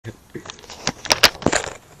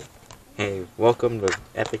Hey, welcome to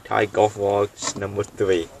Epic Thai Golf Vlogs number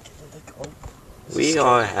 3. We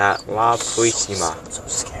are at La Purísima So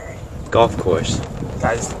scary. Golf Course.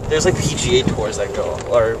 Guys, there's like PGA tours that go,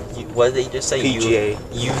 or what did they just say? PGA.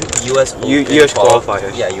 US US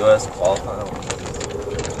qualifiers. Yeah, US qualifier.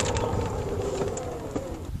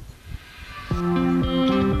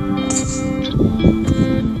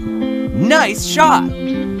 Nice shot!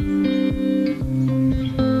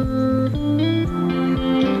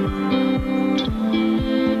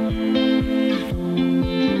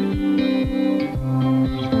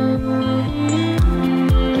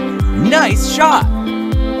 Nice shot!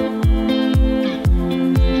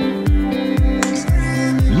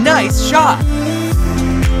 Nice shot!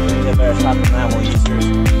 Get a better shot than that, we'll use yours.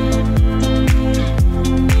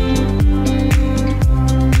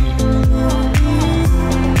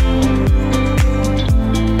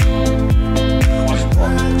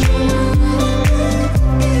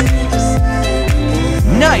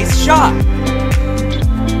 Nice shot!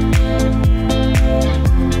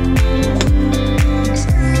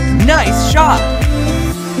 Nice shot!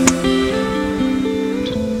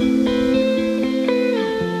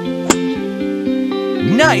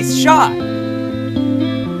 Nice shot!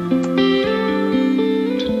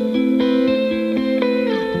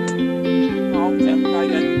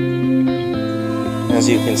 As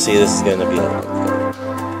you can see, this is gonna be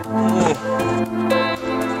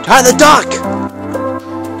Try the duck!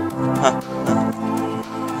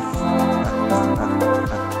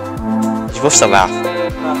 You're supposed to laugh.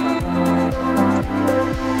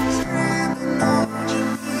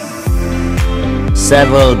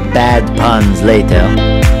 Several bad puns later.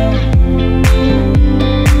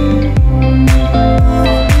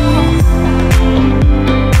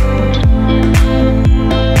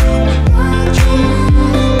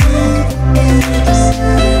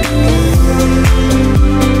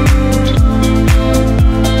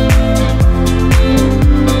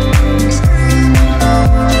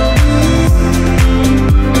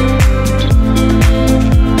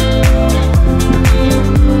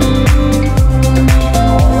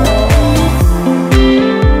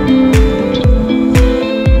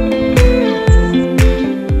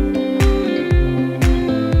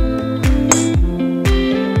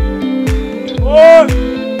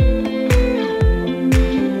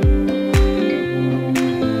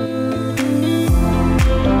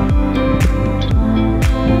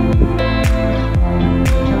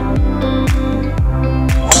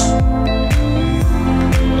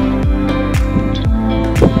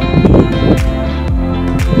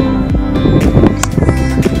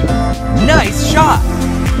 Nice shot!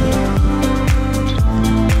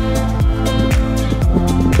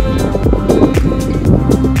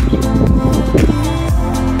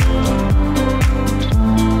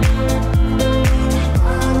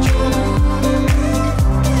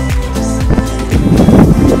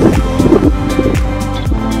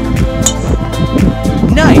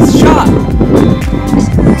 Nice shot!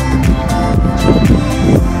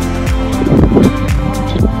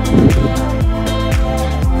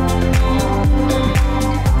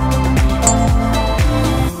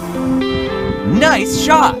 Nice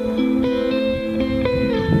shot!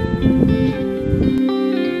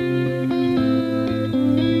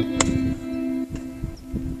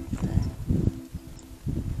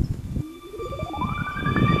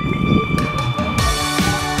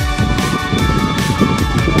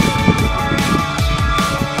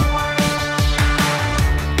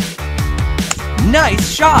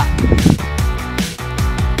 Nice shot!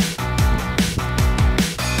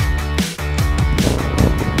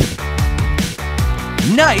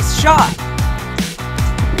 Nice shot!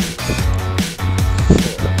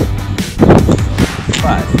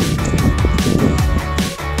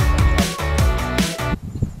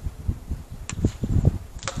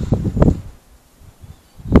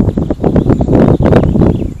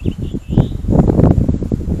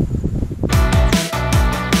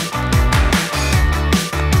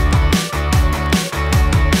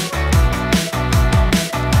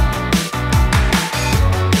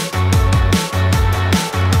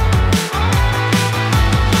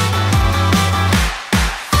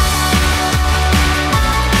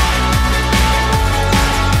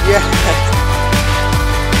 Yeah.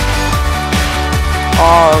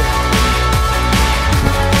 Oh.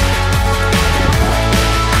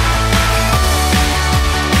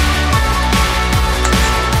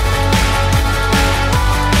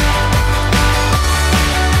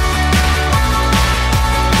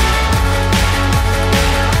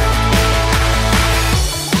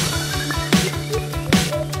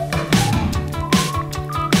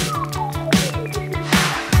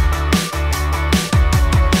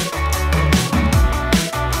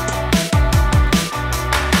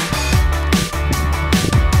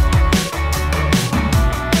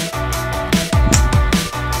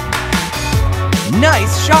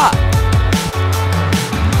 shot.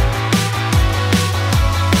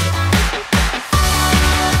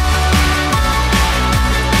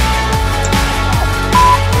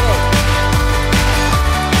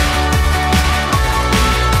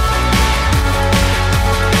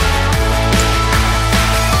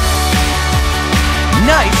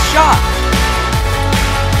 Nice shot.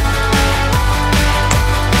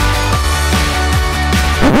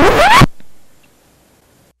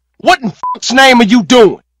 What in f***'s name are you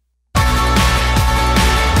doing?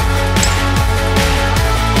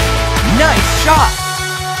 Nice shot.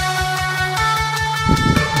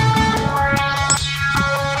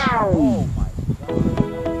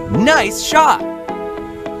 Nice shot.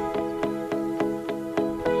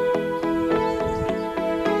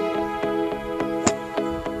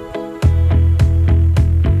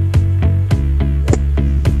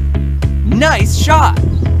 Nice shot.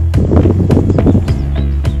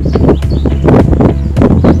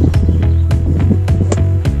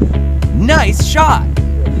 Nice shot.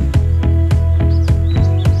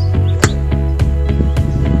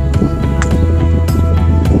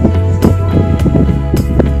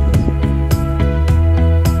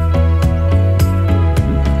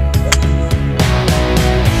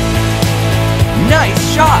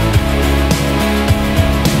 Nice shot.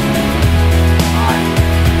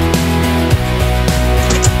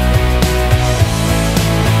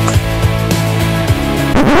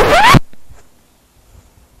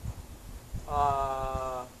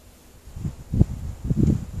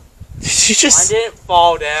 Did you I just? didn't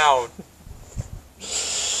fall down.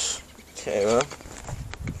 Okay, well.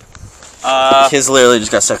 Kids literally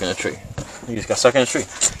just got stuck in a tree. He just got stuck in a tree.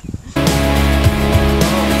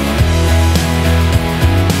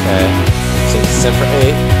 Okay. So it's set for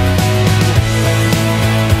 8.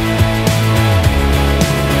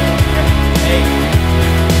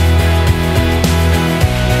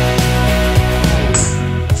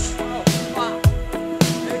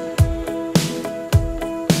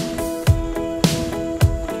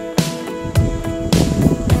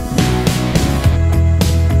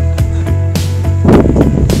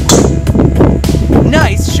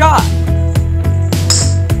 Nice shot.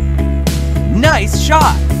 Nice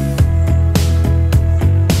shot.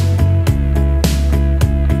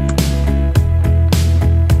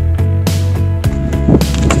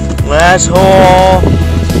 Last hole.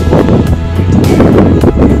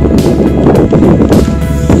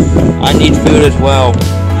 I need food as well.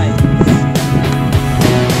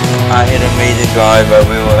 I hit an amazing drive, but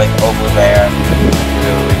we were like over there.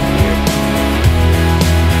 Really weird.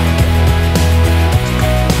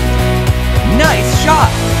 Nice shot.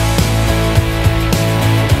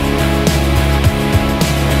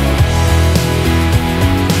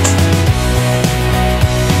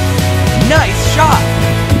 Nice shot.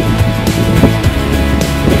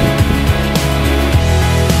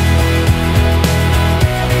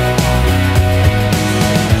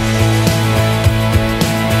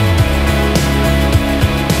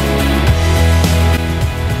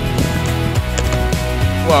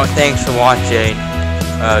 Well, thanks for watching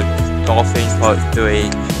Golfing Part 3.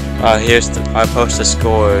 I posted the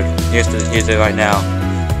score. Here's it right now.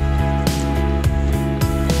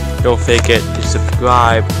 Don't forget to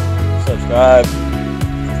subscribe. Subscribe.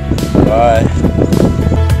 Bye.